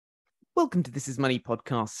Welcome to This Is Money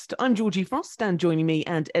podcast. I'm Georgie Frost, and joining me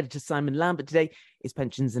and editor Simon Lambert today is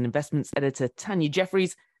pensions and investments editor Tanya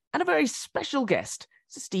Jefferies and a very special guest,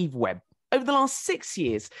 Steve Webb. Over the last 6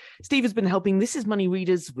 years, Steve has been helping This Is Money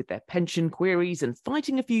readers with their pension queries and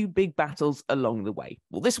fighting a few big battles along the way.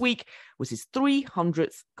 Well, this week was his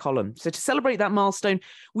 300th column. So to celebrate that milestone,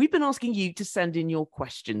 we've been asking you to send in your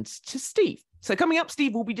questions to Steve. So coming up,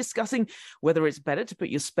 Steve will be discussing whether it's better to put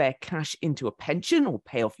your spare cash into a pension or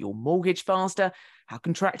pay off your mortgage faster, how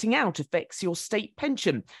contracting out affects your state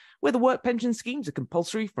pension, whether work pension schemes are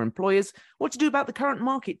compulsory for employers, what to do about the current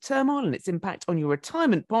market turmoil and its impact on your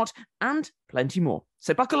retirement pot, and plenty more.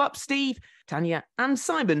 So buckle up, Steve, Tanya, and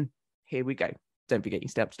Simon. Here we go. Don't forget you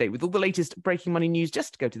stay up to date with all the latest breaking money news.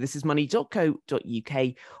 Just go to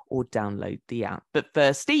thisismoney.co.uk or download the app. But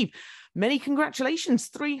first, Steve, many congratulations,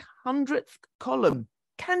 300th column.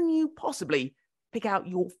 Can you possibly pick out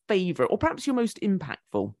your favourite or perhaps your most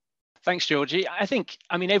impactful? Thanks, Georgie.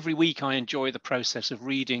 Every week I enjoy the process of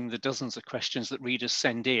reading the dozens of questions that readers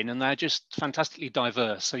send in, and they're just fantastically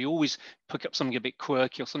diverse. So you always pick up something a bit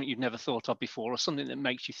quirky or something you've never thought of before or something that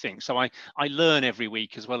makes you think. So I learn every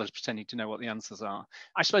week as well as pretending to know what the answers are.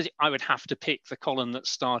 I suppose I would have to pick the column that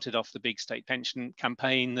started off the big state pension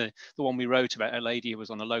campaign, the one we wrote about a lady who was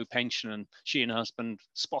on a low pension and she and her husband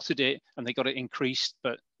spotted it and they got it increased,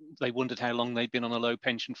 but they wondered how long they'd been on a low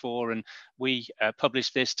pension for, and we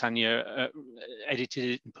published this. Tanya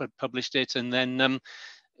edited it and published it, and then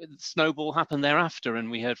snowball happened thereafter, and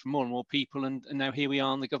we heard from more and more people, and now here we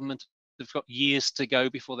are, and the government have got years to go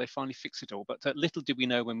before they finally fix it all. But little did we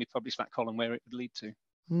know when we published that column where it would lead to.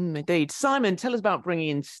 Indeed. Simon, tell us about bringing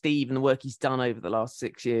in Steve and the work he's done over the last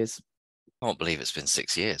 6 years. I can't believe it's been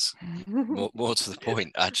 6 years. more to the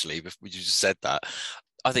point, actually, you just said that.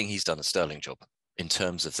 I think he's done a sterling job in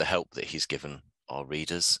terms of the help that he's given our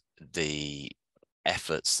readers, the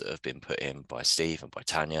efforts that have been put in by Steve and by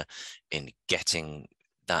Tanya in getting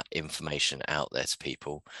that information out there to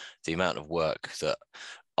people, the amount of work that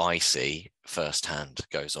I see firsthand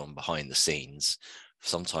goes on behind the scenes,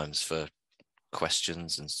 sometimes for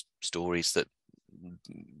questions and stories that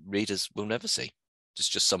readers will never see. It's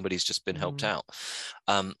just somebody's just been helped out.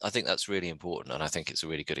 I think that's really important, and I think it's a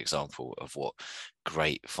really good example of what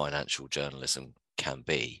great financial journalism can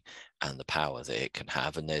be and the power that it can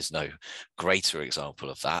have. And there's no greater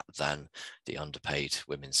example of that than the underpaid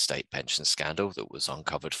women's state pension scandal that was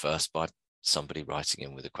uncovered first by somebody writing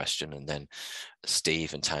in with a question, and then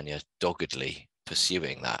Steve and Tanya doggedly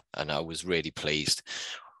pursuing that. And I was really pleased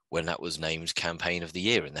when that was named Campaign of the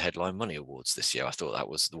Year in the Headline Money Awards this year. I thought that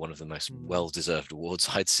was one of the most well-deserved awards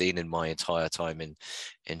I'd seen in my entire time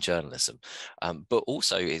in journalism. But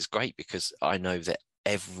also it's great because I know that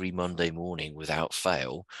every Monday morning without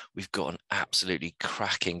fail, we've got an absolutely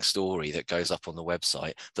cracking story that goes up on the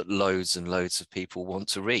website that loads and loads of people want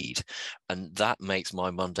to read. And that makes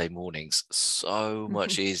my Monday mornings so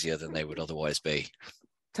much easier than they would otherwise be.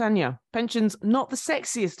 Tanya, pensions, not the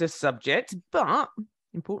sexiest of subject, but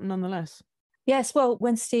important nonetheless. Yes, well,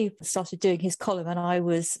 when Steve started doing his column and I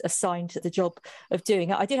was assigned the job of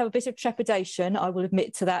doing it, I did have a bit of trepidation. I will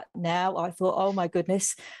admit to that now. I thought, oh my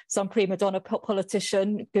goodness, some prima donna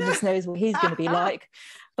politician, goodness knows what he's going to be like.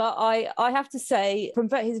 But I have to say, from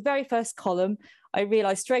his very first column, I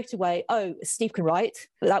realised straight away, oh, Steve can write.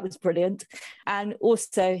 That was brilliant. And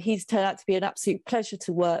also he's turned out to be an absolute pleasure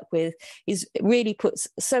to work with. He's really puts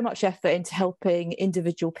so much effort into helping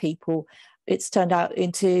individual people. It's turned out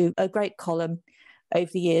into a great column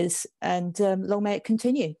over the years, and long may it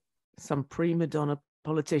continue. Some prima donna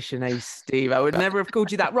politician, eh, Steve? I would never have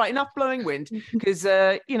called you that. Right, enough blowing wind, because,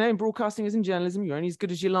 in broadcasting as in journalism, you're only as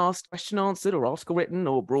good as your last question answered or article written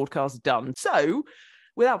or broadcast done. So,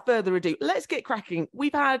 without further ado, let's get cracking.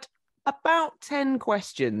 We've had about 10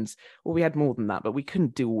 questions. Well, we had more than that, but we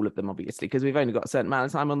couldn't do all of them, obviously, because we've only got a certain amount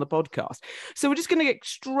of time on the podcast. So we're just going to get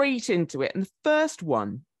straight into it. And the first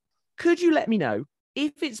one, could you let me know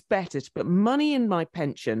if it's better to put money in my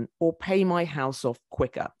pension or pay my house off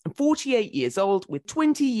quicker? I'm 48 years old with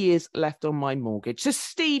 20 years left on my mortgage. So,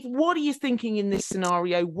 Steve, what are you thinking in this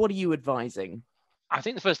scenario? What are you advising? I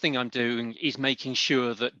think the first thing I'm doing is making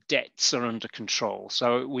sure that debts are under control.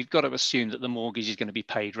 So we've got to assume that the mortgage is going to be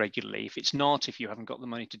paid regularly. If it's not, if you haven't got the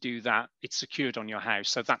money to do that, it's secured on your house.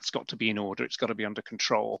 So that's got to be in order. It's got to be under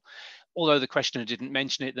control. Although the questioner didn't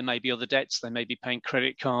mention it, there may be other debts. They may be paying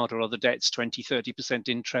credit card or other debts, 20, 30%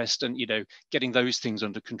 interest. And, getting those things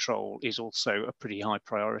under control is also a pretty high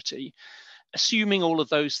priority. assuming all of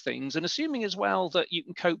those things, and assuming as well that you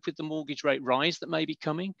can cope with the mortgage rate rise that may be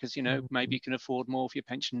coming, because maybe you can afford more for your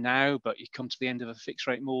pension now, but you come to the end of a fixed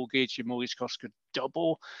rate mortgage, your mortgage costs could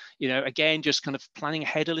double. Again, just kind of planning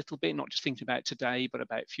ahead a little bit, not just thinking about today, but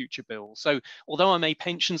about future bills. So although I'm a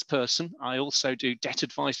pensions person, I also do debt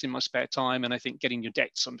advice in my spare time, and I think getting your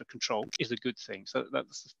debts under control is a good thing. So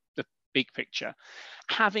that's the big picture.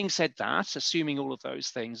 Having said that, assuming all of those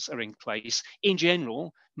things are in place, in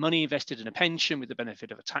general, money invested in a pension with the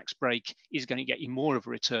benefit of a tax break is going to get you more of a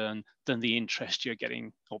return than the interest you're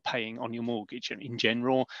getting or paying on your mortgage. And in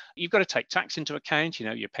general, you've got to take tax into account.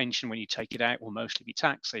 Your pension, when you take it out, will mostly be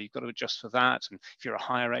taxed, so you've got to adjust for that. And if you're a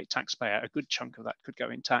higher rate taxpayer, a good chunk of that could go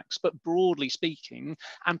in tax. But broadly speaking,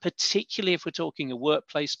 and particularly if we're talking a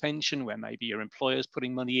workplace pension where maybe your employer's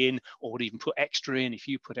putting money in, or would even put extra in if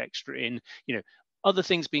you put extra in, other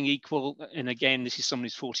things being equal, and again, this is someone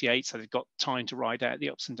who's 48, so they've got time to ride out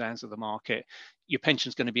the ups and downs of the market, your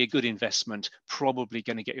pension's going to be a good investment, probably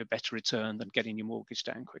going to get you a better return than getting your mortgage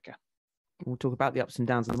down quicker. We'll talk about the ups and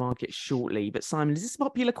downs of the market shortly. But Simon, is this a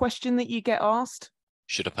popular question that you get asked?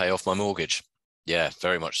 Should I pay off my mortgage? Yeah,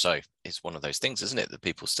 very much so. It's one of those things, isn't it, that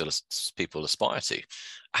people aspire to.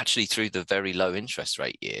 Actually, through the very low interest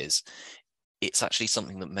rate years, it's actually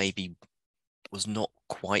something that maybe was not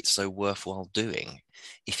quite so worthwhile doing.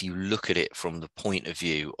 If you look at it from the point of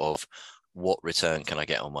view of what return can I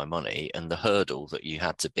get on my money, and the hurdle that you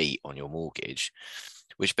had to beat on your mortgage,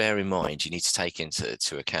 which, bear in mind, you need to take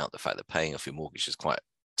into account the fact that paying off your mortgage is quite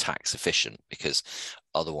tax efficient, because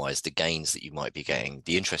otherwise the gains that you might be getting,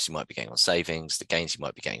 the interest you might be getting on savings, the gains you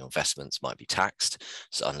might be getting on investments might be taxed.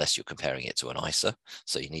 So unless you're comparing it to an ISA,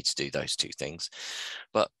 so you need to do those two things.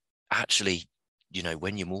 But actually,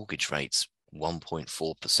 when your mortgage rate's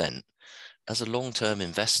 1.4%, as a long-term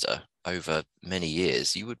investor over many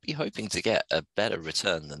years, you would be hoping to get a better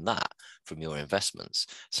return than that from your investments.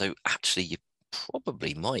 So actually, you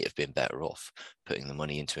probably might have been better off putting the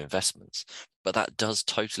money into investments. But that does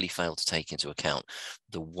totally fail to take into account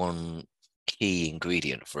the one key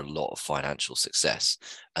ingredient for a lot of financial success,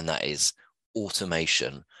 and that is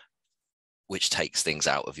automation, which takes things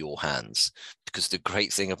out of your hands. Because the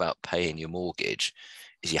great thing about paying your mortgage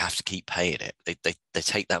is you have to keep paying it. They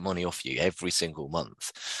take that money off you every single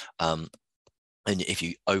month. And if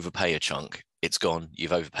you overpay a chunk, it's gone,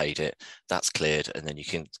 you've overpaid it, that's cleared, and then you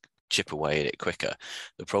can chip away at it quicker.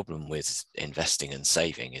 The problem with investing and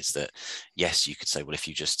saving is that, yes, you could say, well, if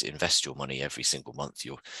you just invest your money every single month,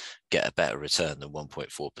 you'll get a better return than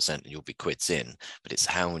 1.4% and you'll be quids in. But it's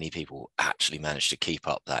how many people actually manage to keep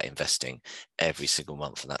up that investing every single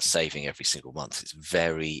month and that saving every single month. It's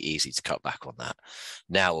very easy to cut back on that.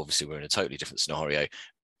 Now, obviously, we're in a totally different scenario,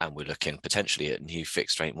 and we're looking potentially at new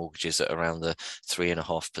fixed rate mortgages at around the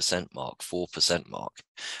 3.5% mark, 4% mark.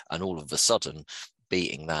 And all of a sudden,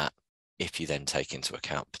 beating that, if you then take into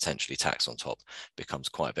account potentially tax on top, becomes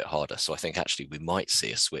quite a bit harder. So I think actually we might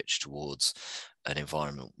see a switch towards an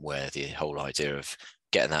environment where the whole idea of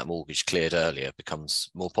getting that mortgage cleared earlier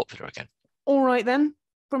becomes more popular again. All right then,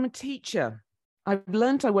 from a teacher, I've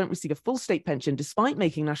learned I won't receive a full state pension despite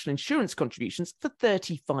making national insurance contributions for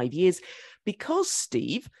 35 years because,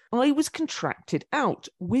 Steve, I was contracted out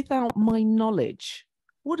without my knowledge.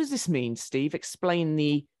 What does this mean, Steve? Explain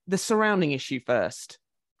the surrounding issue first.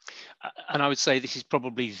 And I would say this is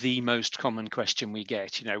probably the most common question we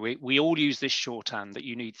get. We all use this shorthand that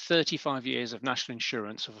you need 35 years of national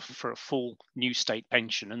insurance for a full new state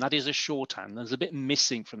pension. And that is a shorthand. There's a bit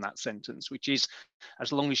missing from that sentence, which is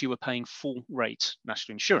as long as you were paying full rate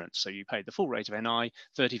national insurance. So you paid the full rate of NI,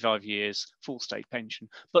 35 years, full state pension.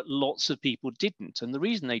 But lots of people didn't. And the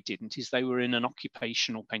reason they didn't is they were in an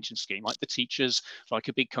occupational pension scheme, like the teachers, like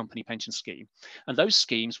a big company pension scheme. And those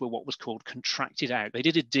schemes were what was called contracted out. They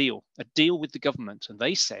did a deal with the government, and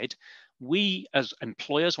they said, we as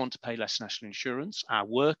employers want to pay less national insurance, our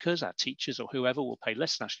workers, our teachers, or whoever will pay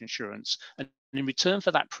less national insurance, and in return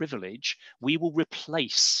for that privilege, we will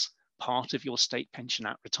replace part of your state pension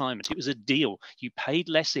at retirement. It was a deal. You paid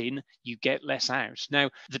less in, you get less out. Now,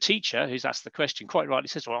 the teacher who's asked the question quite rightly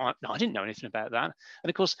says, well, I didn't know anything about that. And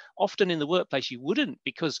of course, often in the workplace, you wouldn't,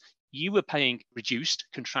 because you were paying reduced,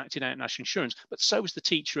 contracted out national insurance, but so was the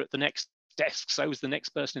teacher at the next desk, so was the next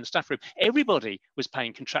person in the staff room. Everybody was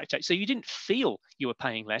paying contracted. So you didn't feel you were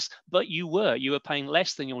paying less, but you were paying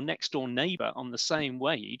less than your next door neighbor on the same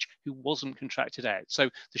wage who wasn't contracted out. So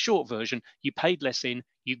the short version, you paid less in,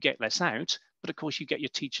 you get less out, but of course you get your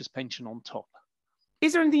teacher's pension on top.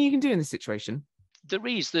 Is there anything you can do in this situation? There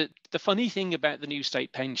is. The funny thing about the new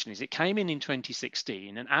state pension is it came in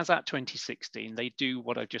 2016, and as at 2016 they do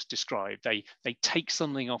what I've just described. They take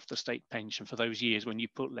something off the state pension for those years when you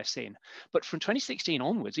put less in. But from 2016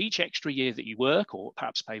 onwards, each extra year that you work or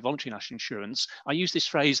perhaps pay voluntary national insurance, I use this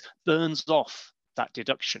phrase, burns off that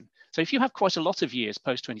deduction. So if you have quite a lot of years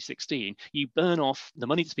post 2016, you burn off the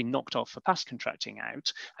money that's been knocked off for past contracting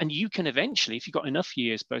out, and you can eventually, if you've got enough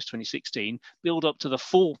years post 2016, build up to the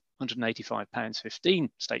full £185.15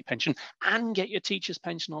 state pension and get your teacher's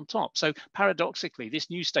pension on top. So paradoxically,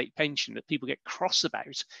 this new state pension that people get cross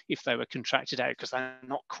about if they were contracted out because they're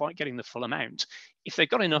not quite getting the full amount, if they've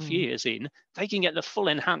got enough years in, they can get the full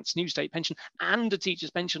enhanced new state pension and a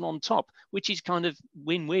teacher's pension on top, which is kind of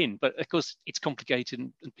win-win. But of course, it's complicated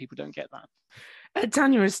and people don't get that.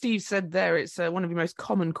 Tanya, as Steve said there, it's one of your most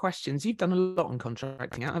common questions. You've done a lot on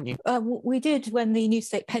contracting out, haven't you? We did when the new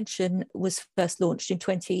state pension was first launched in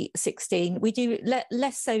 2016. We do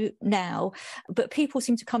less so now, but people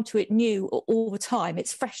seem to come to it new all the time.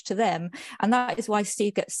 It's fresh to them. And that is why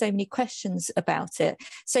Steve gets so many questions about it.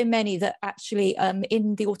 So many that actually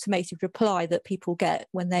in the automated reply that people get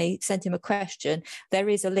when they send him a question, there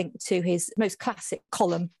is a link to his most classic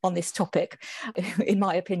column on this topic, in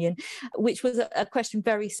my opinion, which was a question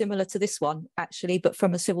very similar to this one, actually, but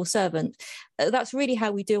from a civil servant. That's really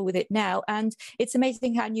how we deal with it now. And it's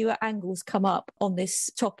amazing how newer angles come up on this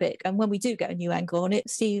topic. And when we do get a new angle on it,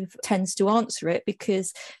 Steve tends to answer it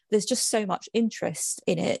because there's just so much interest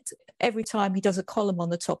in it. Every time he does a column on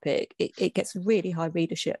the topic, it gets really high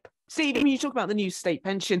readership. Steve, when you talk about the new state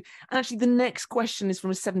pension, actually the next question is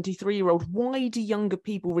from a 73-year-old. Why do younger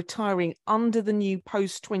people retiring under the new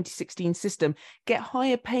post-2016 system get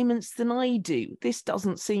higher payments than I do? This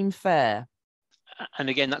doesn't seem fair. And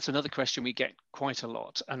again, that's another question we get quite a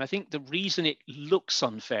lot. And I think the reason it looks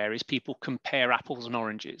unfair is people compare apples and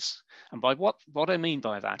oranges. And by what I mean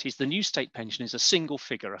by that is the new state pension is a single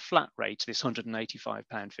figure, a flat rate, this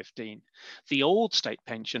 £185.15. The old state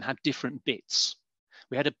pension had different bits.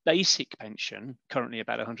 We had a basic pension, currently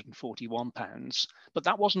about £141, but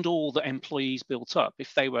that wasn't all that employees built up.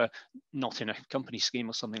 If they were not in a company scheme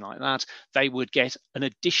or something like that, they would get an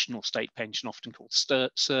additional state pension, often called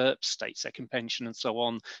SERP, state second pension, and so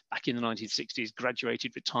on. Back in the 1960s,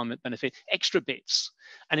 graduated retirement benefit, extra bits.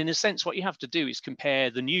 And in a sense, what you have to do is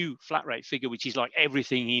compare the new flat rate figure, which is like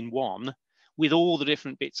everything in one, with all the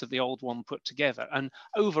different bits of the old one put together. And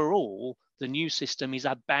overall, the new system is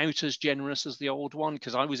about as generous as the old one,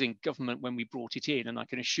 because I was in government when we brought it in, and I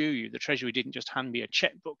can assure you the Treasury didn't just hand me a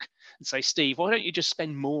checkbook and say, Steve, why don't you just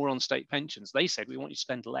spend more on state pensions? They said, we want you to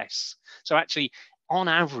spend less. So actually, on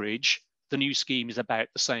average, the new scheme is about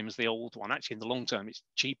the same as the old one. Actually, in the long term, it's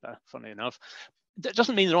cheaper, funnily enough. That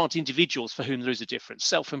doesn't mean there aren't individuals for whom there is a difference.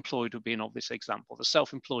 Self-employed would be an obvious example. The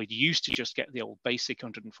self-employed used to just get the old basic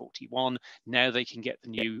 141. Now they can get the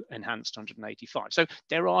new enhanced 185. So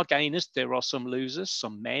there are gainers, there are some losers.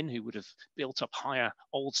 Some men who would have built up higher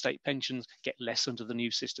old state pensions get less under the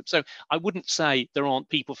new system. So I wouldn't say there aren't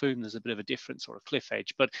people for whom there's a bit of a difference or a cliff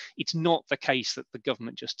edge, but it's not the case that the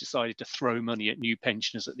government just decided to throw money at new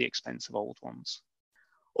pensioners at the expense of old ones.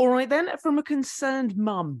 All right then, from a concerned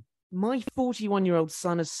mum. My 41-year-old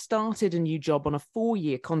son has started a new job on a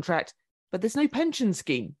 4-year contract, but there's no pension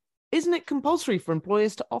scheme. Isn't it compulsory for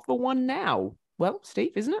employers to offer one now? Well,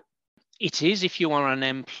 Steve, isn't it? It is if you are an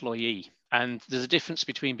employee. And there's a difference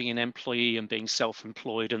between being an employee and being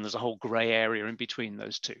self-employed, and there's a whole grey area in between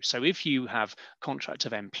those two. So if you have contract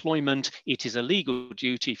of employment, it is a legal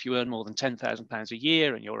duty if you earn more than £10,000 a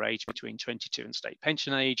year and you're aged between 22 and state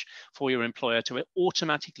pension age for your employer to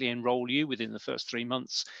automatically enrol you within the first 3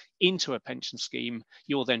 months into a pension scheme.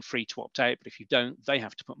 You're then free to opt out, but if you don't, they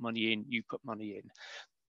have to put money in, you put money in.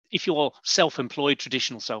 If you're self-employed,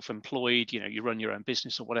 traditional self-employed, you run your own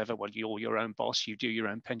business or whatever, well, you're your own boss, you do your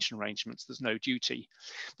own pension arrangements, there's no duty.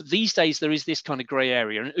 But these days, there is this kind of grey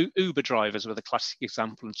area. And Uber drivers were the classic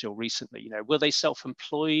example until recently. Were they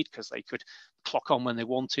self-employed because they could clock on when they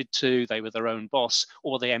wanted to, they were their own boss,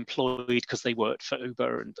 or were they employed because they worked for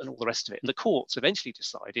Uber and all the rest of it? And the courts eventually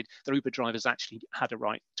decided that Uber drivers actually had a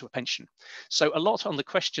right to a pension. So a lot on the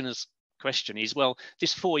question is, well,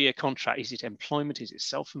 this 4-year contract, is it employment, is it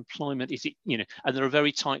self-employment, is it, and there are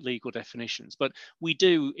very tight legal definitions. But we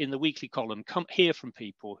do in the weekly column hear from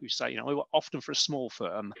people who say, I work often for a small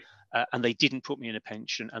firm and they didn't put me in a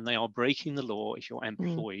pension, and they are breaking the law if you're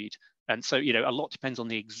employed. And so, a lot depends on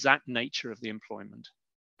the exact nature of the employment.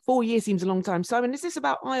 4 years seems a long time. Simon, is this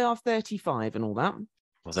about IR35 and all that?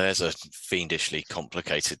 Well, there's a fiendishly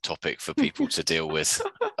complicated topic for people to deal with.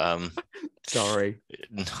 Sorry.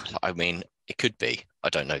 I mean, it could be. I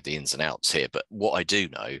don't know the ins and outs here, but what I do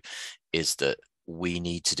know is that we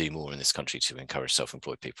need to do more in this country to encourage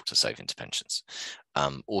self-employed people to save into pensions.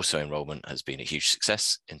 Auto enrolment has been a huge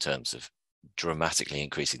success in terms of dramatically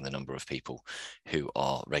increasing the number of people who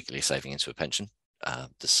are regularly saving into a pension.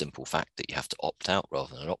 The simple fact that you have to opt out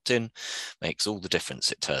rather than opt in makes all the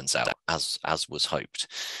difference, it turns out, as was hoped.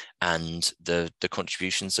 And the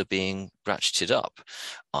contributions are being ratcheted up.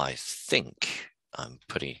 I think I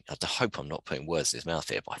hope I'm not putting words in his mouth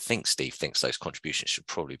here, but I think Steve thinks those contributions should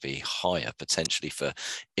probably be higher, potentially for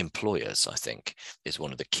employers, I think, is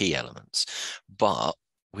one of the key elements. But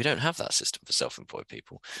we don't have that system for self-employed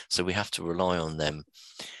people. So we have to rely on them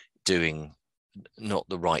doing not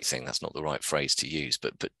the right thing, that's not the right phrase to use,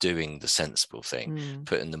 but doing the sensible thing,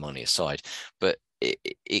 putting the money aside. But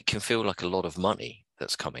it can feel like a lot of money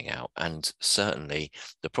that's coming out. And certainly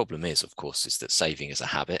the problem is, of course, is that saving is a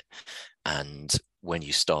habit. And when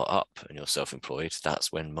you start up and you're self-employed,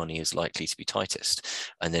 that's when money is likely to be tightest.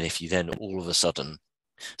 And then if you then all of a sudden,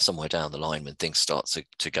 somewhere down the line, when things start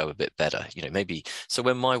to go a bit better, maybe, so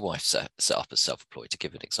when my wife set up as self-employed, to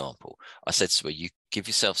give an example, I said to her, you give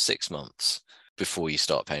yourself 6 months before you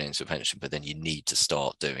start paying into a pension, but then you need to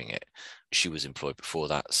start doing it. She was employed before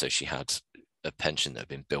that, so she had a pension that had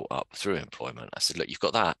been built up through employment. I said, look, you've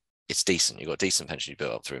got that. It's decent. You've got a decent pension you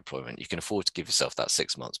built up through employment. You can afford to give yourself that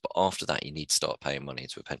 6 months, but after that, you need to start paying money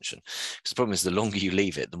into a pension. Because the problem is, the longer you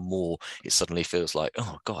leave it, the more it suddenly feels like,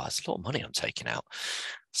 oh God, that's a lot of money I'm taking out.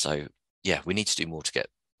 So yeah, we need to do more to get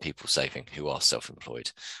people saving who are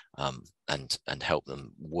self-employed, and help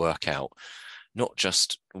them work out not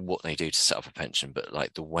just what they do to set up a pension, but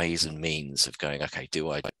like the ways and means of going, okay, do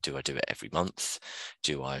I do it every month?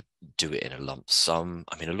 Do I do it in a lump sum?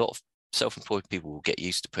 I mean, a lot of self-employed people will get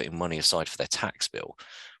used to putting money aside for their tax bill,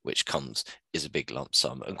 which is a big lump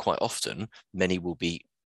sum. And quite often, many will be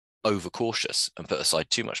overcautious and put aside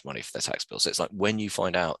too much money for their tax bill. So it's like, when you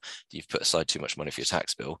find out that you've put aside too much money for your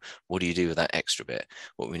tax bill, what do you do with that extra bit?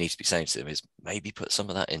 What we need to be saying to them is maybe put some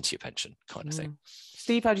of that into your pension, kind of thing.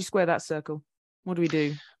 Steve, how do you square that circle? What do we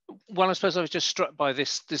do? Well, I suppose I was just struck by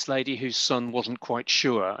this lady whose son wasn't quite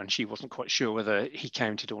sure, and she wasn't quite sure whether he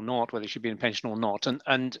counted or not, whether he should be in pension or not.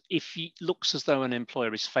 And if it looks as though an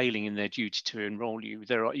employer is failing in their duty to enrol you,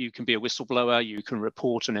 you can be a whistleblower. You can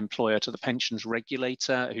report an employer to the pensions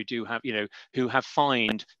regulator, who have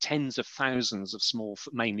fined tens of thousands of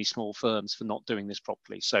mainly small firms for not doing this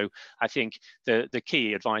properly. So I think the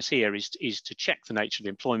key advice here is to check the nature of the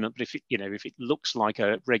employment. But if it looks like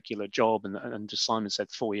a regular job, and as Simon said,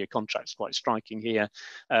 4-year contract's quite striking here,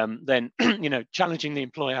 then challenging the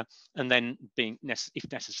employer, and then being,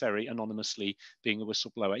 if necessary, anonymously being a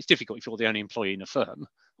whistleblower. It's difficult if you're the only employee in a firm,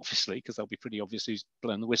 obviously, because they'll be pretty obvious who's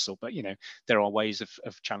blown the whistle, but there are ways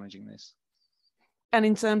of challenging this. And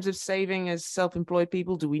in terms of saving as self-employed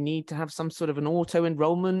people, do we need to have some sort of an auto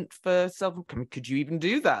enrollment for could you even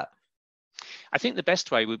do that? I think the best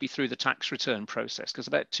way would be through the tax return process, because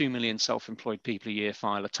about 2 million self-employed people a year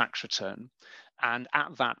file a tax return. And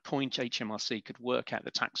at that point, HMRC could work out the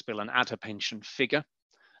tax bill and add a pension figure.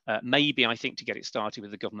 Maybe, I think, to get it started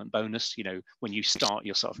with a government bonus, when you start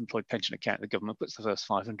your self-employed pension account, the government puts the first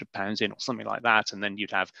 £500 in or something like that. And then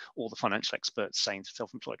you'd have all the financial experts saying to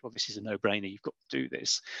self-employed, well, this is a no-brainer, you've got to do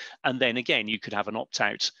this. And then again, you could have an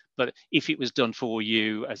opt-out. But if it was done for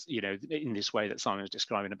you, as in this way that Simon was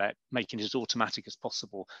describing about making it as automatic as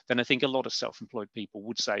possible, then I think a lot of self-employed people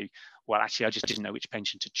would say, well, actually, I just didn't know which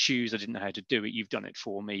pension to choose. I didn't know how to do it. You've done it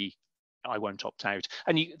for me. I won't opt out.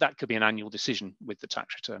 And that could be an annual decision with the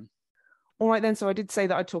tax return. All right, then. So I did say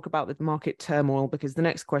that I'd talk about the market turmoil, because the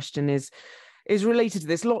next question is related to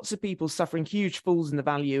this. Lots of people suffering huge falls in the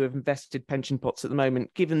value of invested pension pots at the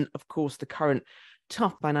moment, given, of course, the current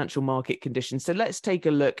tough financial market conditions. So let's take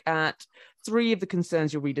a look at 3 of the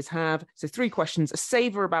concerns your readers have. So 3 questions: a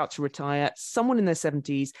saver about to retire, someone in their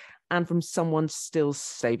 70s, and from someone still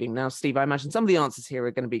saving. Now, Steve, I imagine some of the answers here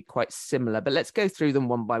are going to be quite similar, but let's go through them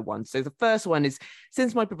one by one. So the first one is,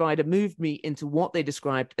 since my provider moved me into what they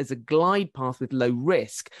described as a glide path with low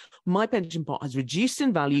risk, my pension pot has reduced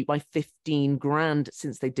in value by 15 grand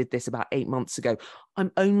since they did this about 8 months ago.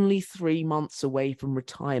 I'm only 3 months away from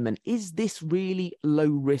retirement. Is this really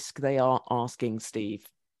low risk, they are asking, Steve?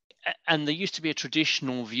 And there used to be a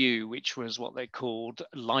traditional view, which was what they called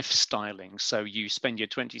lifestyling. So you spend your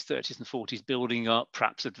 20s, 30s and 40s building up,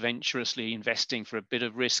 perhaps adventurously investing for a bit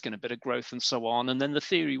of risk and a bit of growth and so on. And then the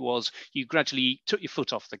theory was you gradually took your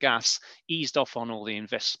foot off the gas, eased off on all the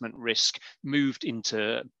investment risk, moved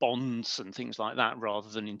into bonds and things like that rather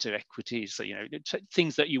than into equities. So,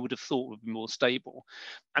 things that you would have thought would be more stable.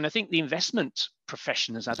 And I think the investment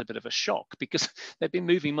profession has had a bit of a shock, because they've been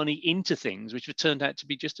moving money into things which have turned out to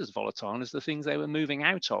be just as volatile as the things they were moving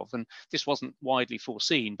out of. And this wasn't widely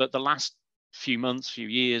foreseen, but the last few months, few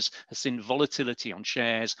years has seen volatility on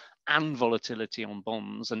shares and volatility on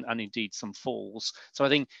bonds, and indeed some falls. So I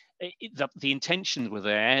think the intentions were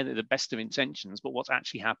there, the best of intentions, but what's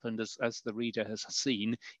actually happened, as the reader has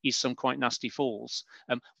seen, is some quite nasty falls.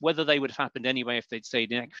 Whether they would have happened anyway if they'd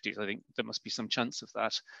stayed in equities, I think there must be some chance of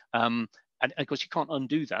that. And of course, you can't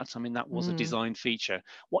undo that. I mean, that was a design feature.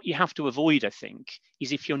 What you have to avoid, I think,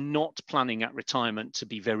 is if you're not planning at retirement to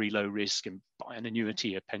be very low risk and buy an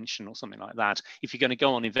annuity, a pension or something like that. If you're going to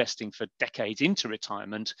go on investing for decades into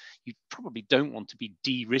retirement, you probably don't want to be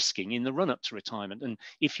de-risking in the run up to retirement. And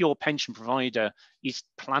if your pension provider is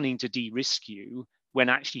planning to de-risk you, when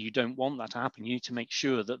actually you don't want that to happen, you need to make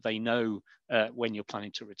sure that they know when you're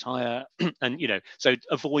planning to retire. And, so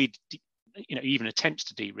avoid even attempts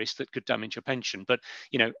to de-risk that could damage your pension. But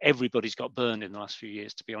everybody's got burned in the last few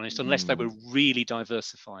years, to be honest, unless they were really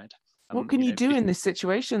diversified. What can you do in this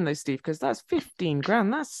situation though, Steve? Because that's 15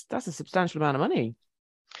 grand. That's a substantial amount of money.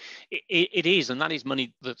 It is, and that is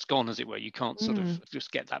money that's gone, as it were. You can't sort of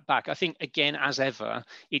just get that back. I think, again, as ever,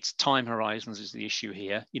 it's time horizons is the issue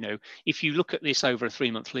here. If you look at this over a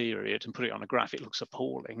 3-month period and put it on a graph, it looks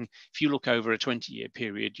appalling. If you look over a 20-year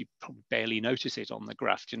period, you probably barely notice it on the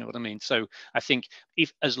graph. Do you know what I mean? So I think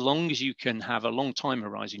as long as you can have a long time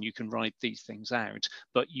horizon, you can ride these things out.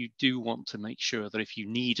 But you do want to make sure that if you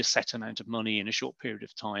need a set amount of money in a short period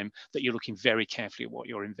of time, that you're looking very carefully at what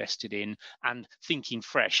you're invested in and thinking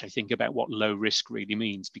fresh, I think, about what low risk really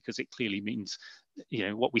means, because it clearly means,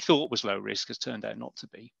 what we thought was low risk has turned out not to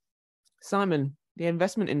be. Simon, the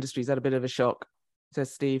investment industry's had a bit of a shock,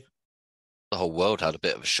 says Steve. The whole world had a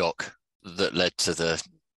bit of a shock that led to the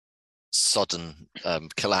sudden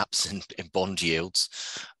collapse in bond yields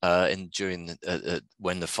during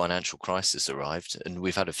when the financial crisis arrived, and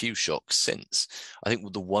we've had a few shocks since. I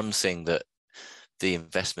think the one thing that the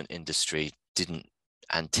investment industry didn't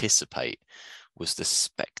anticipate was the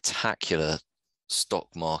spectacular stock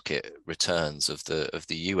market returns of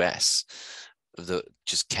the US that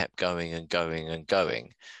just kept going and going and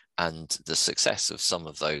going, and the success of some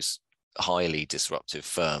of those highly disruptive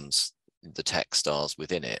firms, the tech stars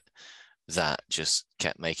within it, that just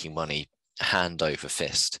kept making money hand over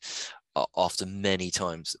fist. After many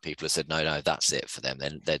times that people have said, no, that's it for them,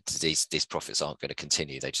 then these profits aren't going to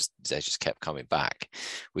continue. They just kept coming back.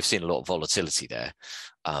 We've seen a lot of volatility there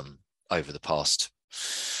over the past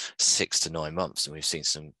 6 to 9 months, and we've seen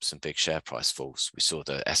some big share price falls. We saw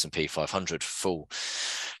the S&P 500 fall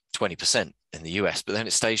 20% in the US, but then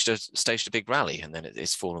it staged a big rally, and then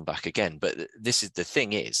it's fallen back again. But this is the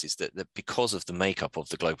thing is that because of the makeup of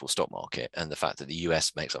the global stock market and the fact that the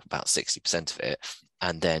US makes up about 60% of it,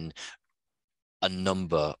 and then a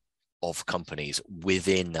number of companies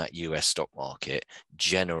within that US stock market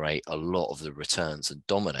generate a lot of the returns and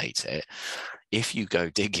dominate it, if you go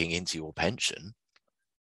digging into your pension,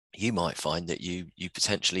 you might find that you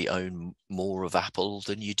potentially own more of Apple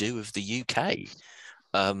than you do of the UK.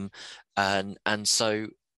 And so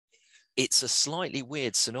it's a slightly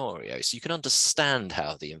weird scenario. So you can understand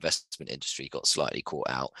how the investment industry got slightly caught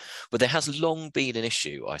out, but there has long been an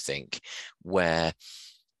issue, I think, where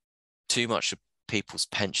too much of people's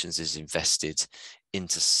pensions is invested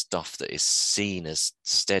into stuff that is seen as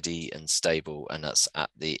steady and stable, and that's at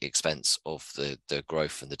the expense of the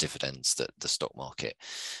growth and the dividends that the stock market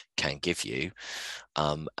can give you.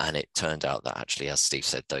 And it turned out that actually, as Steve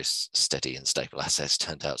said, those steady and stable assets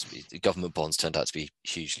turned out to be, government bonds turned out to be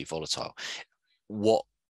hugely volatile.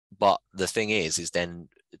 But the thing is then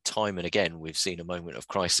time and again, we've seen a moment of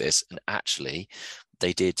crisis, and actually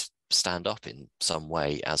they did stand up in some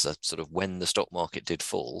way as a sort of, when the stock market did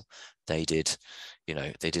fall, they did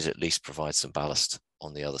at least provide some ballast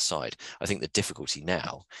on the other side. I think the difficulty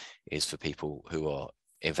now is for people who are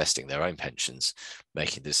investing their own pensions,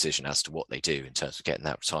 making the decision as to what they do in terms of getting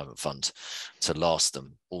that retirement fund to last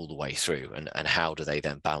them all the way through, and how do they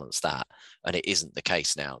then balance that. And it isn't the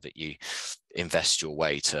case now that you invest your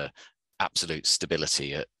way to absolute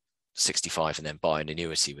stability at 65 and then buy an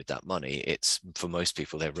annuity with that money. It's, for most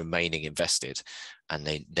people, they're remaining invested, and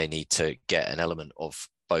they need to get an element of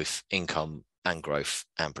both income and growth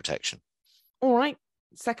and protection. All right.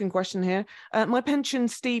 Second question here. My pension,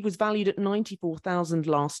 Steve, was valued at 94,000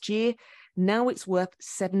 last year. Now it's worth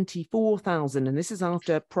 74,000, and this is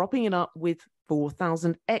after propping it up with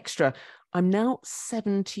 4,000 extra. I'm now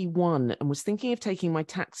 71 and was thinking of taking my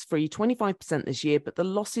tax-free 25% this year, but the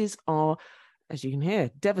losses are, as you can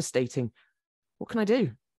hear, devastating. What can I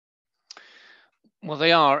do? Well,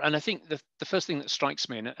 they are. And I think the first thing that strikes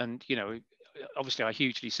me, and obviously I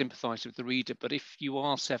hugely sympathise with the reader, but if you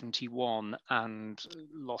are 71 and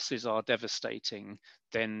losses are devastating,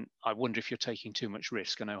 then I wonder if you're taking too much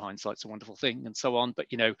risk. I know hindsight's a wonderful thing and so on, but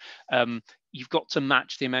you've got to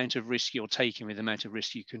match the amount of risk you're taking with the amount of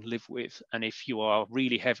risk you can live with. And if you are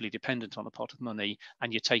really heavily dependent on a pot of money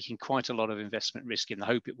and you're taking quite a lot of investment risk in the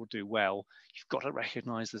hope it will do well, you've got to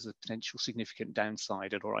recognise there's a potential significant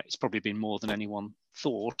downside. And all right, it's probably been more than anyone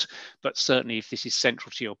thought, but certainly if this is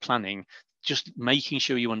central to your planning, just making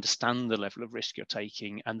sure you understand the level of risk you're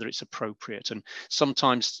taking and that it's appropriate. And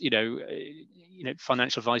sometimes,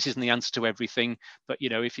 financial advice isn't the answer to everything, but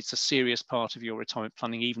if it's a serious part of your retirement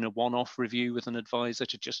planning, even a one-off review with an advisor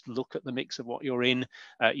to just look at the mix of what you're in,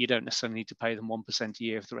 you don't necessarily need to pay them 1% a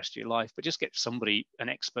year for the rest of your life, but just get somebody, an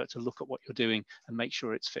expert, to look at what you're doing and make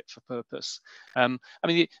sure it's fit for purpose.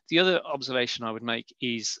 The other observation I would make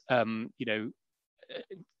is,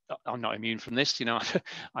 I'm not immune from this.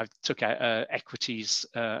 I've took out equities,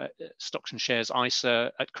 stocks and shares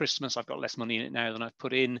ISA at Christmas. I've got less money in it now than I've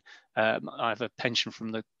put in. I have a pension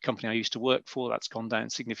from the company I used to work for. That's gone down,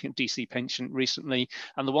 significant DC pension recently.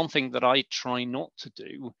 And the one thing that I try not to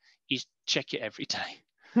do is check it every day.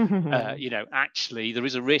 Actually, there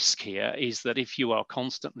is a risk here, is that if you are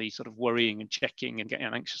constantly sort of worrying and checking and getting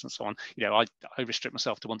anxious and so on, I restrict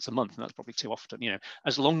myself to once a month, and that's probably too often.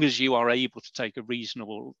 As long as you are able to take a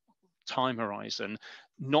reasonable time horizon,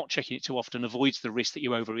 not checking it too often avoids the risk that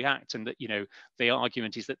you overreact. And that, the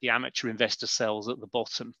argument is that the amateur investor sells at the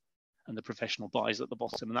bottom and the professional buys at the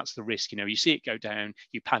bottom, and that's the risk. You see it go down,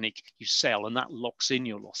 you panic, you sell, and that locks in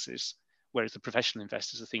your losses. Whereas the professional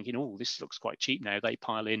investors are thinking, oh, this looks quite cheap now. They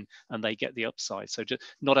pile in and they get the upside. So just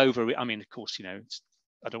not over. Of course, I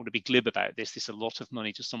don't want to be glib about this. This is a lot of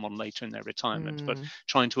money to someone later in their retirement, but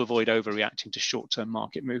trying to avoid overreacting to short-term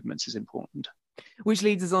market movements is important. Which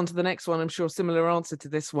leads us on to the next one. I'm sure similar answer to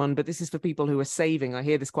this one, but this is for people who are saving. I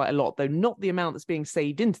hear this quite a lot, though not the amount that's being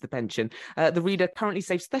saved into the pension. The reader currently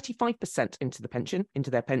saves 35% into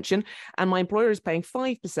their pension, and my employer is paying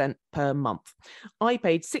 5% per month. I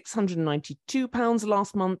paid £692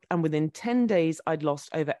 last month, and within 10 days, I'd lost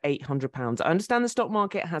over £800. I understand the stock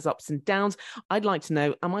market has ups and downs. I'd like to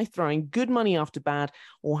know, am I throwing good money after bad,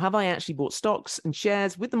 or have I actually bought stocks and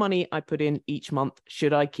shares with the money I put in each month?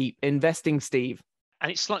 Should I keep investing, Steve?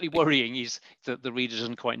 And it's slightly worrying is that the reader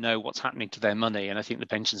doesn't quite know what's happening to their money. And I think the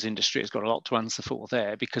pensions industry has got a lot to answer for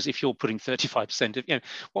there, because if you're putting 35% of,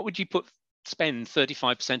 what would you spend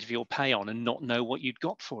 35% of your pay on and not know what you'd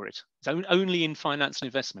got for it? It's only in finance and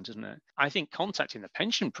investment, isn't it? I think contacting the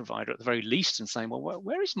pension provider at the very least and saying, well,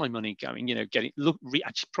 where is my money going? Actually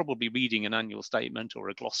probably reading an annual statement or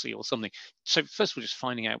a glossy or something. So first of all, just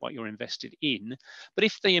finding out what you're invested in. But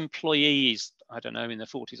if the employee is, I don't know, in their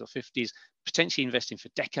 40s or 50s, potentially investing for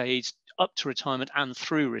decades up to retirement and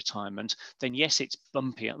through retirement, then yes, it's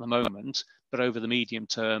bumpy at the moment, but over the medium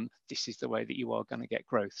term, this is the way that you are going to get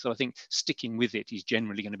growth. So I think sticking with it is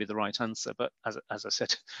generally going to be the right answer. But as I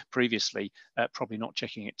said previously, probably not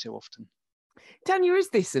checking it too often. Tanya, is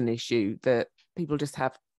this an issue that people just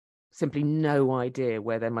have simply no idea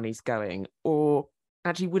where their money's going? Or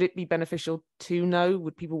actually, would it be beneficial to know?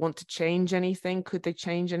 Would people want to change anything? Could they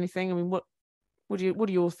change anything? I mean, what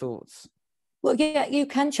are your thoughts? Well, yeah, you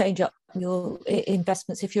can change up your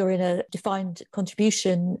investments if you're in a defined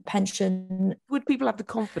contribution pension. Would people have the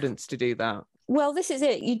confidence to do that? Well, this is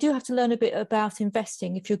it. You do have to learn a bit about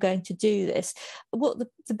investing if you're going to do this. What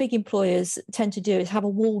the big employers tend to do is have a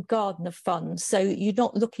walled garden of funds. So you're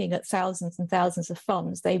not looking at thousands and thousands of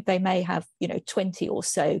funds. They may have, 20 or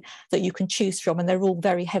so that you can choose from, and they're all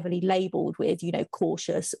very heavily labelled with,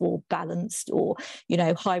 cautious or balanced or,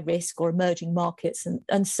 high risk or emerging markets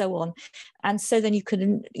and so on. And so then you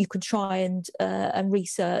can try and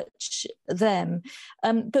research them.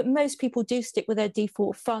 But most people do stick with their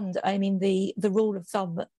default fund. I mean, the rule of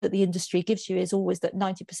thumb that the industry gives you is always that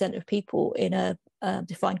 90% of people in a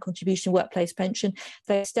defined contribution workplace pension,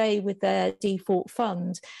 they stay with their default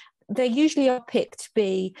fund. They usually are picked to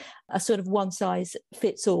be a sort of one size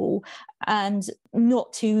fits all, and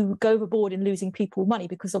not to go overboard in losing people money,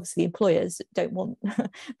 because obviously employers don't want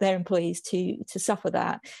their employees to suffer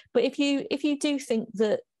that. But if you do think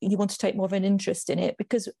that you want to take more of an interest in it,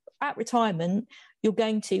 because at retirement you're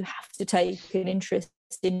going to have to take an interest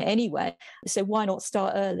in anyway, so why not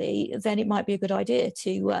start early? Then it might be a good idea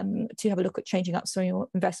to have a look at changing up some of your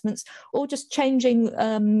investments, or just changing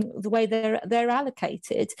the way they're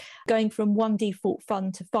allocated, going from one default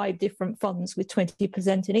fund to 5 different funds with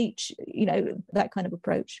 20% in each, that kind of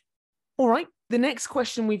approach. All right. The next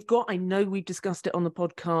question we've got, I know we've discussed it on the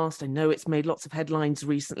podcast. I know it's made lots of headlines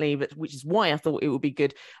recently, but which is why I thought it would be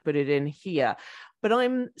good to put it in here. But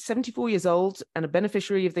I'm 74 years old and a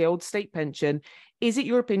beneficiary of the old state pension. Is it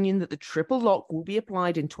your opinion that the triple lock will be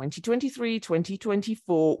applied in 2023,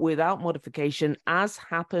 2024 without modification, as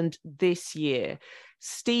happened this year?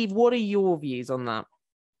 Steve, what are your views on that?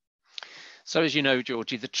 So as you know,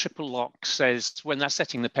 Georgie, the triple lock says when they're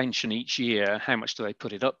setting the pension each year, how much do they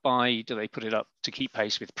put it up by? Do they put it up to keep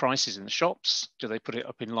pace with prices in the shops? Do they put it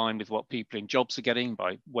up in line with what people in jobs are getting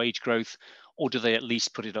by wage growth? Or do they at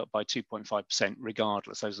least put it up by 2.5%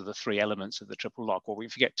 regardless? Those are the three elements of the triple lock. Well, we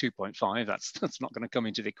forget 2.5, that's not going to come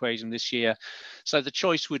into the equation this year. So the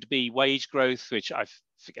choice would be wage growth, which I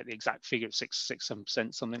forget the exact figure,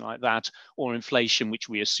 7%, something like that, or inflation, which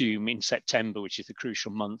we assume in September, which is the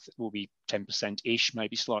crucial month, will be 10%-ish,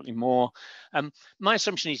 maybe slightly more. My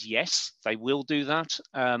assumption is yes, they will do that.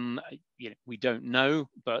 We don't know,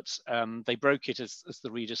 but they broke it, as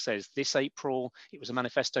the reader says, this April. It was a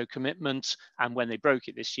manifesto commitment. And when they broke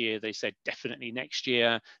it this year, they said definitely next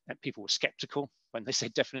year. And people were skeptical when they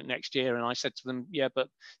said definitely next year. And I said to them, yeah, but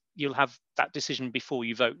you'll have that decision before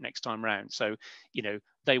you vote next time round. So,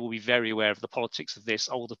 they will be very aware of the politics of this.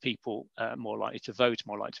 Older people more likely to vote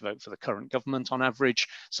for the current government on average.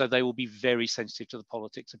 So they will be very sensitive to the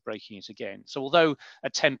politics of breaking it again. So although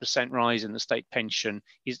a 10% rise in the state pension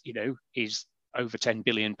is over £10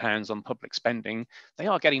 billion on public spending, they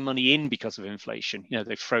are getting money in because of inflation.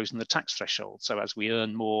 They've frozen the tax threshold. So as we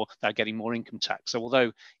earn more, they're getting more income tax. So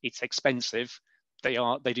although it's expensive, they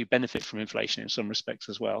do benefit from inflation in some respects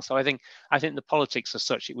as well. So I think the politics are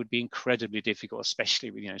such, it would be incredibly difficult,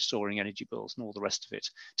 especially with soaring energy bills and all the rest of it,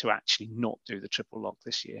 to actually not do the triple lock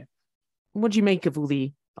this year. What do you make of all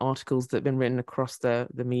the articles that have been written across the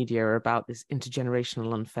media about this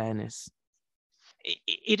intergenerational unfairness?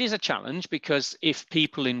 It is a challenge, because if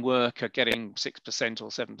people in work are getting 6% or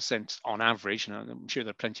 7% on average, and I'm sure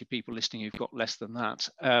there are plenty of people listening who've got less than that,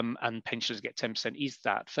 and pensioners get 10%, is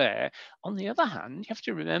that fair? On the other hand, you have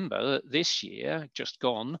to remember that this year, just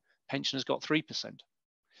gone, pensioners got 3%.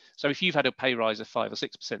 So if you've had a pay rise of 5 or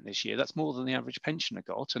 6% this year, that's more than the average pensioner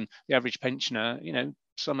got. And the average pensioner,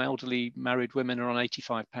 some elderly married women are on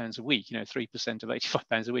 £85 a week. 3% of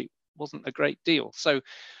 £85 a week wasn't a great deal. So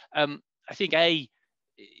I think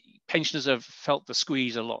pensioners have felt the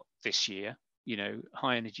squeeze a lot this year,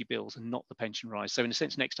 high energy bills and not the pension rise. So in a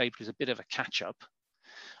sense, next April is a bit of a catch up.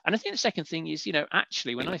 And I think the second thing is,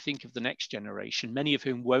 actually, when I think of the next generation, many of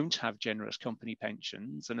whom won't have generous company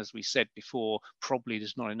pensions, and as we said before, probably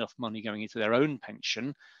there's not enough money going into their own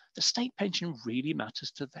pension, the state pension really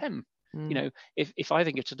matters to them. If I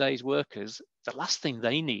think of today's workers, the last thing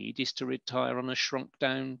they need is to retire on a shrunk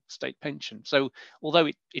down state pension. So although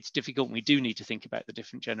it's difficult, and we do need to think about the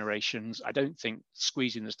different generations, I don't think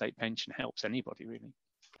squeezing the state pension helps anybody really.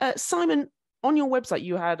 Simon, on your website,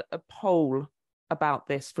 you had a poll about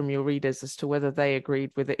this from your readers as to whether they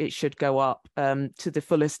agreed with it should go up to the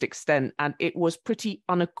fullest extent. And it was pretty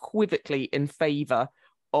unequivocally in favour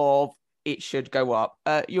of it should go up.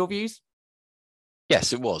 Your views?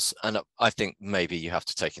 Yes, it was. And I think maybe you have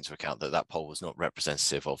to take into account that poll was not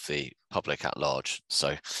representative of the public at large.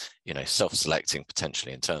 So, self-selecting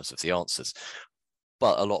potentially in terms of the answers.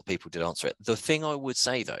 But a lot of people did answer it. The thing I would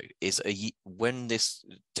say, though, is when this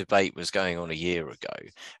debate was going on a year ago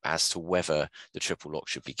as to whether the triple lock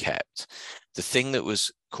should be kept, the thing that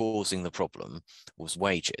was causing the problem was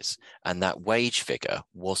wages. And that wage figure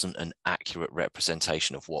wasn't an accurate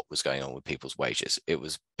representation of what was going on with people's wages. It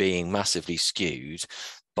was being massively skewed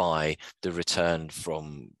by the return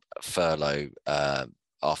from furlough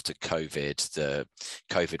after COVID, the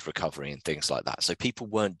COVID recovery and things like that. So people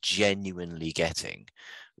weren't genuinely getting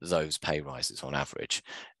those pay rises on average.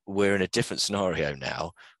 We're in a different scenario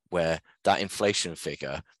now where that inflation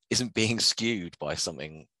figure isn't being skewed by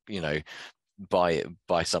something,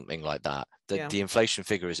 by something like that. The inflation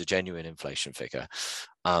figure is a genuine inflation figure.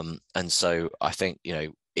 And so I think,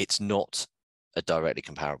 it's not a directly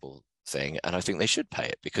comparable thing, and I think they should pay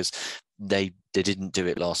it because they didn't do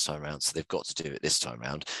it last time around, so they've got to do it this time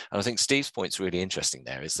around. And I think Steve's point's really interesting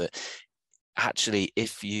there, is that actually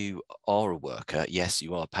if you are a worker, yes,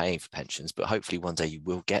 you are paying for pensions, but hopefully one day you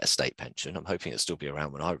will get a state pension. I'm hoping it'll still be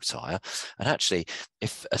around when I retire. And actually,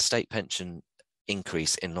 if a state pension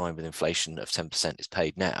increase in line with inflation of 10% is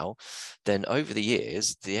paid now, then over the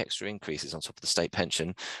years, the extra increases on top of the state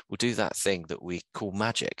pension will do that thing that we call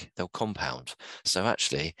magic. They'll compound. So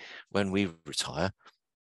actually, when we retire,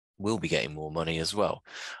 we'll be getting more money as well.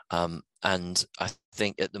 And I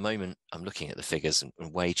think at the moment, I'm looking at the figures,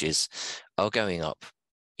 and wages are going up,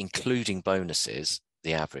 including bonuses,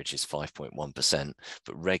 the average is 5.1%,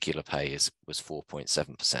 but regular pay was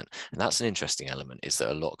 4.7%. And that's an interesting element, is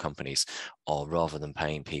that a lot of companies are, rather than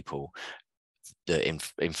paying people the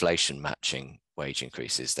inflation matching wage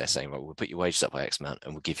increases, they're saying, right, we'll put your wages up by X amount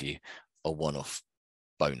and we'll give you a one-off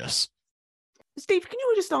bonus. Steve, can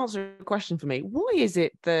you just answer a question for me? Why is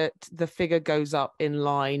it that the figure goes up in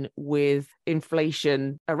line with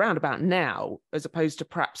inflation around about now, as opposed to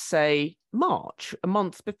perhaps, say, March, a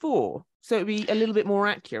month before? So it'd be a little bit more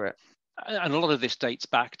accurate. And a lot of this dates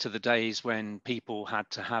back to the days when people had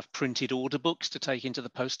to have printed order books to take into the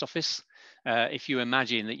post office. If you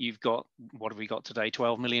imagine that you've got, what have we got today,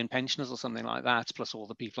 12 million pensioners or something like that, plus all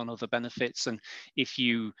the people on other benefits. And if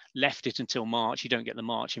you left it until March, you don't get the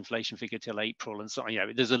March inflation figure till April. And so,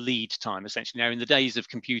 there's a lead time essentially. Now, in the days of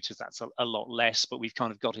computers, that's a lot less, but we've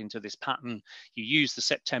kind of got into this pattern. You use the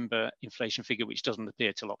September inflation figure, which doesn't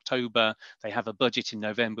appear till October. They have a budget in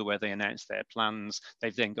November where they announce their plans.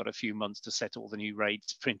 They've then got a few months to set all the new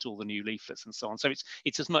rates, print all the new leaflets and so on. So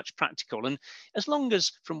it's as much practical. And as long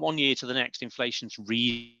as from one year to the next, inflation's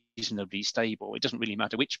reasonably stable, it doesn't really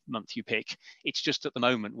matter which month you pick. It's just at the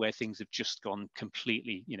moment where things have just gone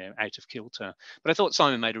completely, out of kilter. But I thought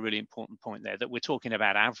Simon made a really important point there, that we're talking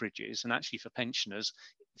about averages, and actually for pensioners,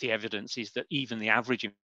 the evidence is that even the average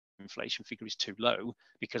inflation figure is too low,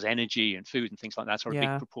 because energy and food and things like that are a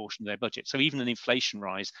big proportion of their budget. So even an inflation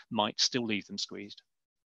rise might still leave them squeezed.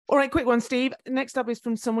 All right, quick one, Steve. Next up is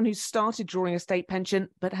from someone who started drawing a state pension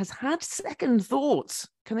but has had second thoughts.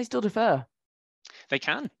 Can they still defer? They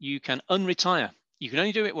can. You can unretire. You can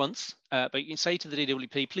only do it once, but you can say to the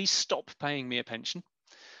DWP, please stop paying me a pension.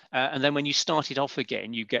 And then when you start it off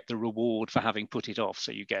again, you get the reward for having put it off.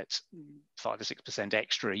 So you get 5 or 6%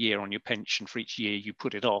 extra a year on your pension for each year you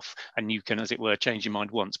put it off. And you can, as it were, change your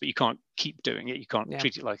mind once, but you can't keep doing it. You can't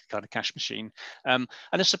treat it like a kind of cash machine. And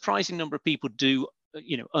a surprising number of people do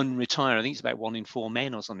unretire. I think it's about 1 in 4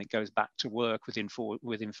 men or something goes back to work within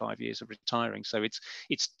 5 years of retiring. So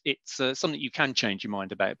it's something you can change your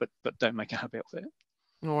mind about, but don't make a habit of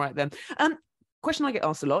it. All right then. Question I get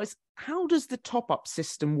asked a lot is, how does the top-up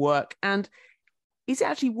system work, and is it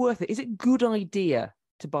actually worth it? Is it a good idea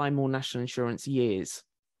to buy more national insurance years?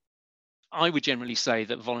 I would generally say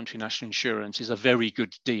that voluntary national insurance is a very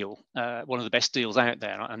good deal, one of the best deals out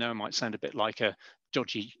there. I know I might sound a bit like a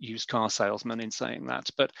dodgy used car salesman in saying that,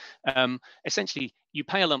 but essentially you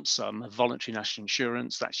pay a lump sum of voluntary national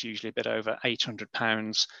insurance. That's usually a bit over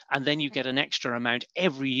 £800, and then you get an extra amount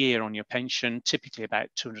every year on your pension, typically about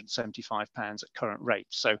 £275 at current rate.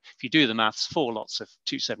 So if you do the maths, 4 lots of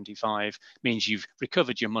 275 means you've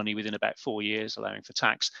recovered your money within about 4 years, allowing for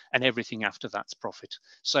tax, and everything after that's profit.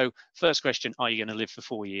 So first question, are you going to live for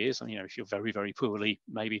 4 years? And if you're very, very poorly,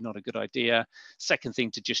 maybe not a good idea. Second thing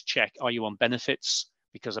to just check, are you on benefits?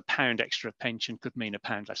 Because £1 extra of pension could mean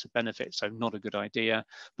 £1 less of benefit, so not a good idea.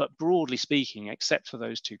 But broadly speaking, except for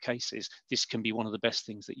those 2 cases, this can be one of the best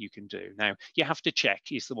things that you can do. Now, you have to check,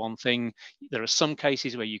 is the one thing. There are some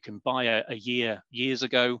cases where you can buy a year years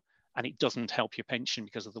ago, and it doesn't help your pension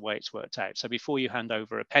because of the way it's worked out. So before you hand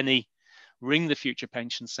over a penny, ring the Future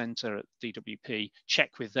Pension Centre at DWP,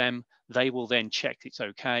 check with them. They will then check it's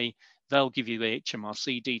okay. They'll give you the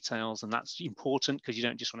HMRC details, and that's important because you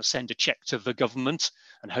don't just want to send a check to the government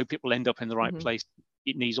and hope it will end up in the right place.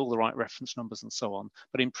 It needs all the right reference numbers and so on.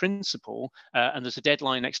 But in principle, and there's a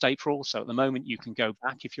deadline next April, so at the moment you can go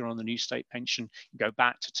back if you're on the new state pension, go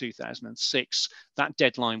back to 2006. That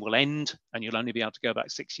deadline will end, and you'll only be able to go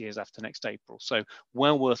back 6 years after next April. So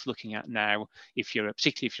well worth looking at now,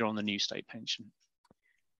 particularly if you're on the new state pension.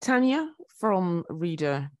 Tanya from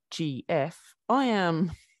Reader GF, I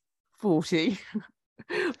am 40.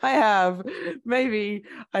 I have maybe,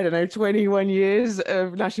 21 years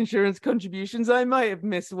of national insurance contributions. I might have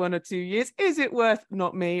missed 1 or 2 years. Is it worth,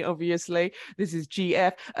 not me, obviously, this is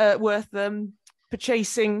GF, worth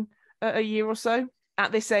purchasing a year or so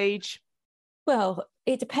at this age? Well,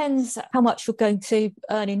 it depends how much you're going to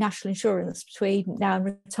earn in national insurance between now and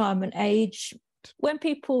retirement age. When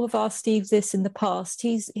people have asked Steve this in the past,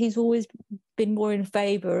 he's always been more in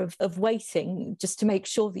favour of waiting, just to make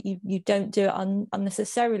sure that you don't do it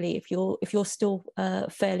unnecessarily if you're still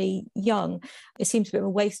fairly young. It seems a bit of a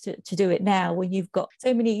waste to do it now when you've got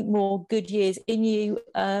so many more good years in you.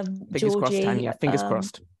 Fingers Georgie, crossed, Tanya. Fingers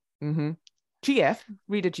crossed. GF,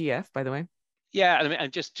 Reader GF, by the way. Yeah, I mean,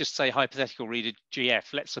 and just say hypothetical Reader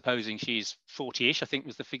GF. Let's supposing she's 40-ish, I think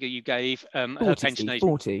was the figure you gave. Her pension age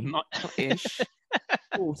 40-ish.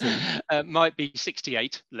 40. Might be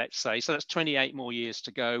 68, let's say. So that's 28 more years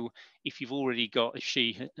to go. If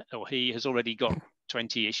she or he has already got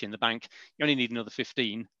 20-ish in the bank, you only need another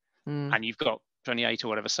 15. And you've got 28 or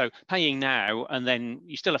whatever. So paying now, and then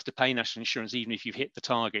you still have to pay national insurance even if you've hit the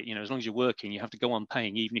target. You know, as long as you're working, you have to go on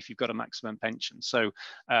paying even if you've got a maximum pension. So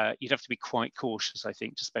you'd have to be quite cautious, I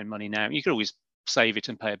think, to spend money now. You could always save it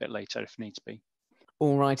and pay a bit later if needs be.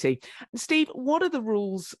 All righty. Steve, what are the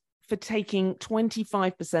rules for taking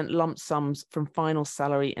 25% lump sums from final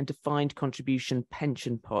salary and defined contribution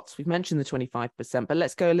pension pots? We've mentioned the 25%, but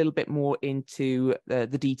let's go a little bit more into the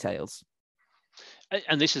details.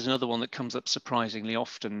 And this is another one that comes up surprisingly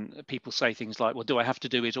often. People say things like, well, do I have to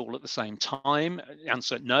do it all at the same time?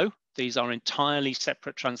 Answer, no. These are entirely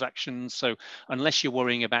separate transactions. So unless you're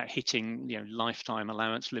worrying about hitting, you know, lifetime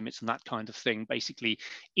allowance limits and that kind of thing, basically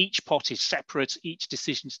each pot is separate. Each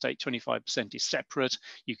decision to take 25% is separate.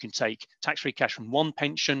 You can take tax-free cash from one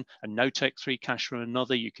pension and no tax-free cash from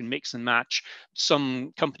another. You can mix and match.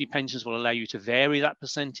 Some company pensions will allow you to vary that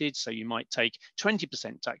percentage. So you might take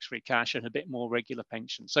 20% tax-free cash and a bit more regular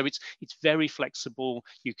pension. So it's very flexible.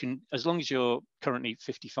 You can, as long as you're currently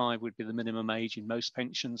 55 would be the minimum age in most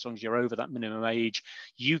pensions, as long as you're over that minimum age,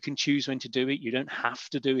 you can choose when to do it. You don't have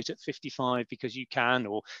to do it at 55 because you can,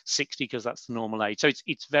 or 60 because that's the normal age. So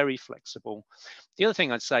it's very flexible. The other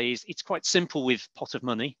thing I'd say is it's quite simple with pot of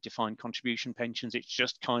money, defined contribution pensions. It's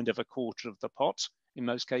just kind of a quarter of the pot. In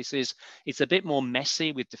most cases, it's a bit more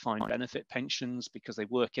messy with defined benefit pensions because they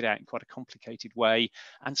work it out in quite a complicated way,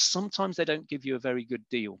 and sometimes they don't give you a very good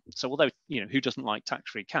deal. So although, you know, who doesn't like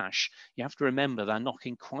tax-free cash, you have to remember they're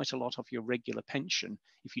knocking quite a lot off your regular pension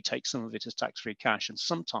if you take some of it as tax-free cash, and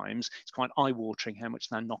sometimes it's quite eye-watering how much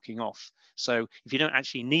they're knocking off. So if you don't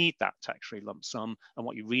actually need that tax-free lump sum and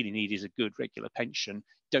what you really need is a good regular pension,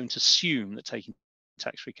 don't assume that taking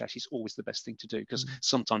tax-free cash is always the best thing to do, because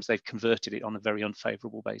sometimes they've converted it on a very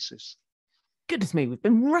unfavorable basis. Goodness me, we've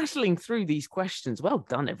been rattling through these questions. Well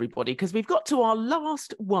done, everybody, because we've got to our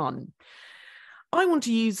last one. I want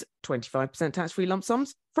to use 25% tax-free lump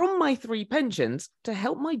sums from my 3 pensions to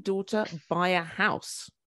help my daughter buy a house.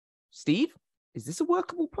 Steve, is this a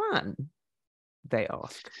workable plan? They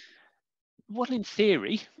ask. Well, in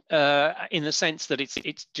theory, in the sense that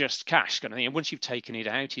it's just cash kind of thing. And once you've taken it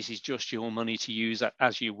out, it is just your money to use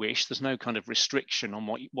as you wish. There's no kind of restriction on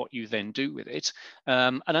what you then do with it.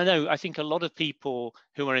 And I think a lot of people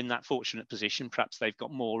who are in that fortunate position, perhaps they've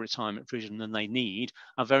got more retirement provision than they need,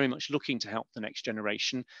 are very much looking to help the next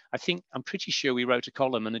generation. I'm pretty sure we wrote a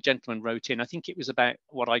column and a gentleman wrote in, I think it was about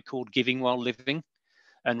what I called giving while living.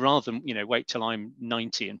 And rather than, you know, wait till I'm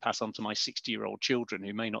 90 and pass on to my 60-year-old children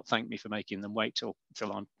who may not thank me for making them wait till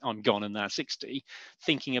I'm gone and they're 60,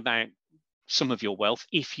 thinking about some of your wealth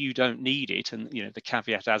if you don't need it. And, you know, the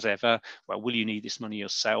caveat as ever, well, will you need this money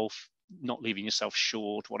yourself? Not leaving yourself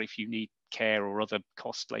short. What if you need care or other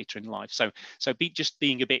costs later in life? So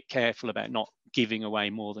being a bit careful about not giving away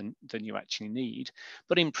more than you actually need.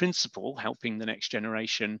 But in principle, helping the next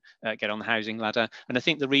generation get on the housing ladder. And I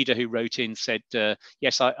think the reader who wrote in said,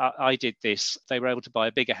 yes, I did this. They were able to buy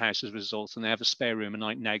a bigger house as a result, and they have a spare room and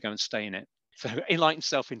I now go and stay in it. So enlightened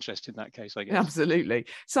self-interest in that case, I guess. Absolutely.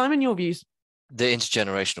 Simon, your views? The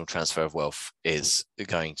intergenerational transfer of wealth is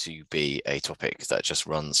going to be a topic that just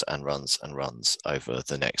runs and runs and runs over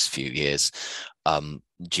the next few years,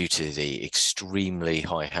 due to the extremely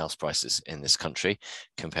high house prices in this country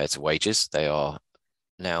compared to wages. They are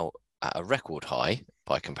now at a record high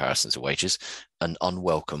by comparison to wages, an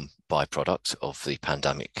unwelcome byproduct of the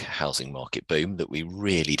pandemic housing market boom that we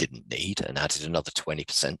really didn't need and added another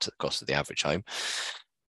 20% to the cost of the average home.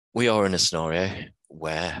 We are in a scenario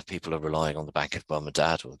where people are relying on the bank of mum and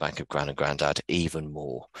dad or the bank of gran and granddad even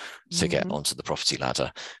more to get onto the property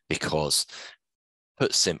ladder, because,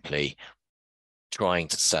 put simply, trying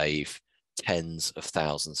to save tens of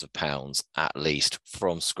thousands of pounds at least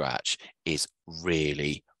from scratch is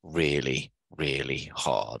really, really, really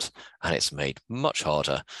hard. And it's made much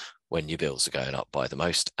harder when your bills are going up by the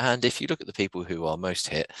most. And if you look at the people who are most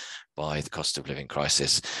hit by the cost of living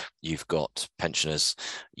crisis, you've got pensioners,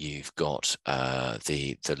 you've got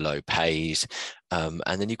the low paid, and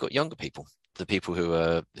then you've got younger people, the people who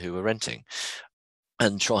are renting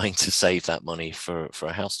and trying to save that money for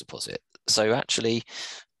a house deposit. So actually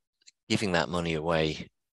giving that money away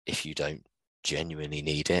if you don't genuinely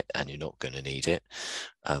need it, and you're not going to need it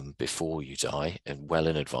before you die and well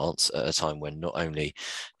in advance, at a time when not only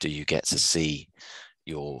do you get to see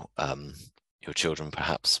your children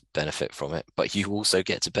perhaps benefit from it, but you also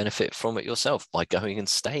get to benefit from it yourself by going and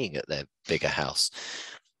staying at their bigger house.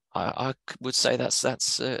 I would say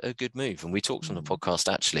that's a good move. And we talked on the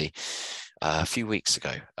podcast actually a few weeks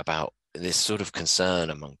ago about this sort of concern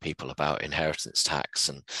among people about inheritance tax,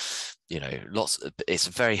 and it's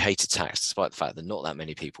a very hated tax, despite the fact that not that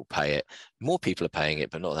many people pay it. More people are paying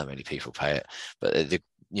it, but not that many people pay it. But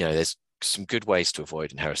there's some good ways to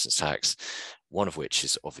avoid inheritance tax, one of which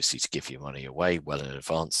is obviously to give your money away well in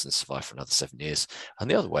advance and survive for another 7 years,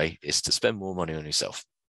 and the other way is to spend more money on yourself.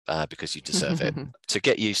 Because you deserve it. To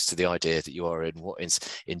get used to the idea that you are in what is,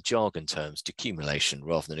 in jargon terms, decumulation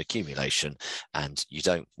rather than accumulation, and you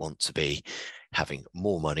don't want to be having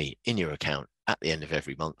more money in your account at the end of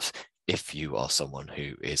every month if you are someone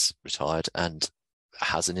who is retired and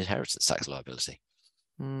has an inheritance tax liability.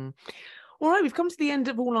 All right, we've come to the end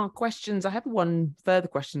of all our questions. I have one further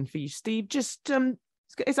question for you, Steve. Just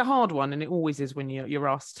it's a hard one, and it always is when you're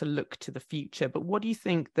asked to look to the future. But what do you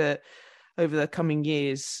think that over the coming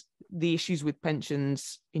years, the issues with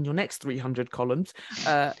pensions in your next 300 columns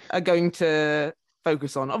are going to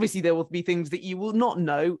focus on? Obviously, there will be things that you will not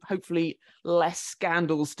know, hopefully less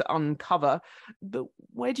scandals to uncover. But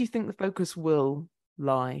where do you think the focus will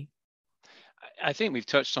lie? I think we've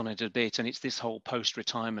touched on it a bit, and it's this whole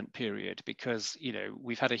post-retirement period, because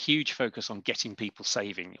we've had a huge focus on getting people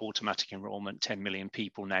saving. Automatic enrollment, 10 million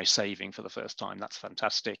people now saving for the first time. That's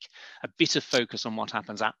fantastic. A bit of focus on what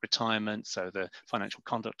happens at retirement, so the Financial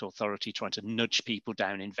Conduct Authority trying to nudge people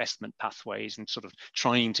down investment pathways and sort of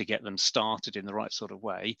trying to get them started in the right sort of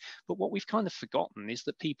way. But what we've kind of forgotten is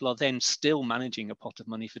that people are then still managing a pot of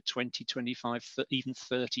money for 20, 25, even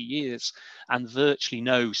 30 years, and virtually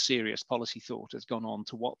no serious policy thought has gone on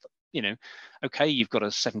to what, okay, you've got a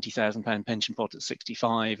 £70,000 pension pot at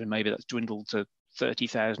 65, and maybe that's dwindled to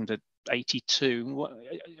 30,000 at 82.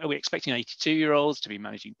 Are we expecting 82-year-olds to be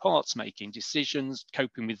managing pots, making decisions,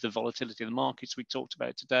 coping with the volatility of the markets we talked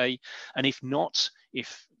about today? And if not,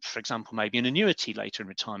 if, for example, maybe an annuity later in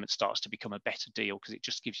retirement starts to become a better deal because it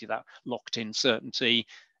just gives you that locked-in certainty,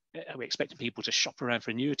 are we expecting people to shop around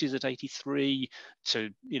for annuities at 83?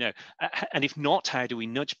 And if not, how do we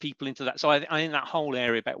nudge people into that? So I think that whole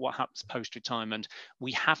area about what happens post-retirement,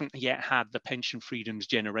 we haven't yet had the pension freedoms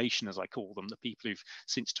generation, as I call them, the people who've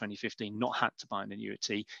since 2015 not had to buy an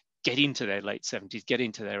annuity, get into their late 70s, get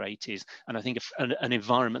into their 80s. And I think an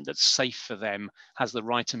environment that's safe for them, has the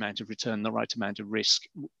right amount of return, the right amount of risk.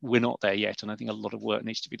 We're not there yet. And I think a lot of work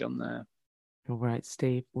needs to be done there. All right,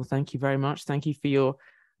 Steve. Well, thank you very much. Thank you for your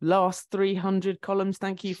last 300 columns.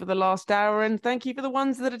 Thank you for the last hour, and thank you for the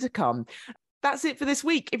ones that are to come. That's it for this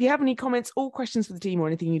week. If you have any comments or questions for the team or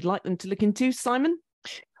anything you'd like them to look into, Simon?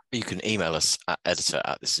 You can email us at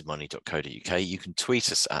editor@thisismoney.co.uk. You can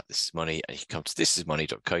tweet us at thisismoney, and you can come to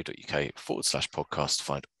thisismoney.co.uk/podcast to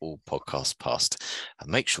find all podcasts past. And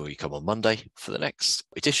make sure you come on Monday for the next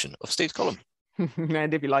edition of Steve's Column.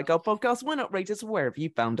 And if you like our podcast, why not rate us wherever you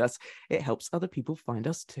found us? It helps other people find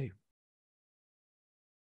us too.